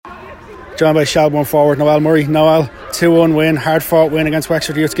joined by Shelbourne Foward Noelle Murray. Noelle, 2-1 win, hard fought win against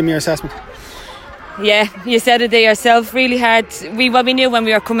Wexford. Just give me your assessment. Yeah, you said it there yourself, really hard. We knew when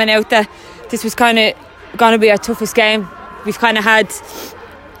we were coming out that this was kind of going to be our toughest game. We've kind of had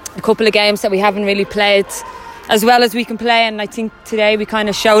a couple of games that we haven't really played as well as we can play, and I think today we kind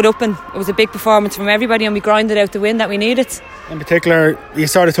of showed up, and it was a big performance from everybody, and we grinded out the win that we needed. In particular, you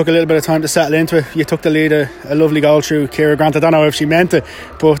sort of took a little bit of time to settle into it. You took the lead, a lovely goal through Ciara Grant. I don't know if she meant it,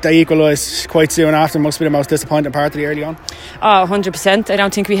 but they equalised quite soon after. Must be the most disappointing part of the early on. 100%. I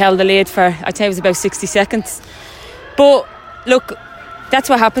don't think we held the lead for, I'd say it was about 60 seconds. But look, that's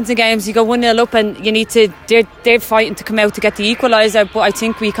what happens in games. You go 1-0 up and you need to, they're fighting to come out to get the equaliser, but I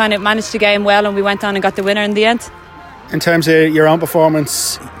think we kind of managed the game well and we went on and got the winner in the end. In terms of your own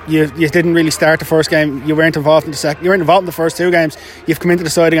performance, you didn't really start the first game. You weren't involved in the second. You weren't involved in the first two games. You've come into the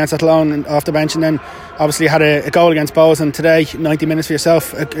side against Athlone and off the bench, and then obviously had a goal against Bows, and today 90 minutes for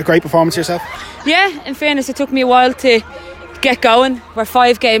yourself. A great performance for yourself. Yeah, in fairness, it took me a while to get going. We're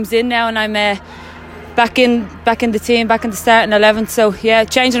 5 games in now, and I'm back in the team, back in the starting 11. So yeah,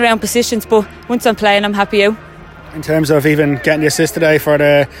 changing around positions, but once I'm playing, I'm happy out. In terms of even getting the assist today for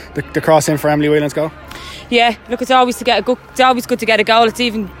the cross in for Emily Whelan's goal. Yeah, look, it's always good to get a goal.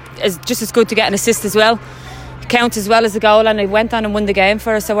 It's just as good to get an assist as well. It counts as well as a goal, and I went on and won the game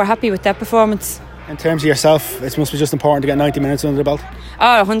for us, so we're happy with that performance. In terms of yourself, it must be just important to get 90 minutes under the belt.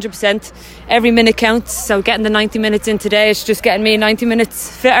 100%. Every minute counts, so getting the 90 minutes in today is just getting me 90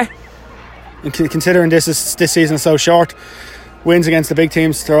 minutes fitter. And considering this season is so short, wins against the big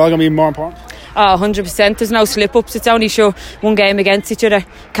teams, they're all going to be more important. 100%. There's no slip-ups. It's only one game against each other.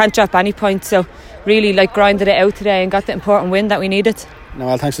 Can't drop any points, so really grinded it out today and got the important win that we needed.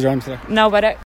 Noelle, thanks for joining today. No bother.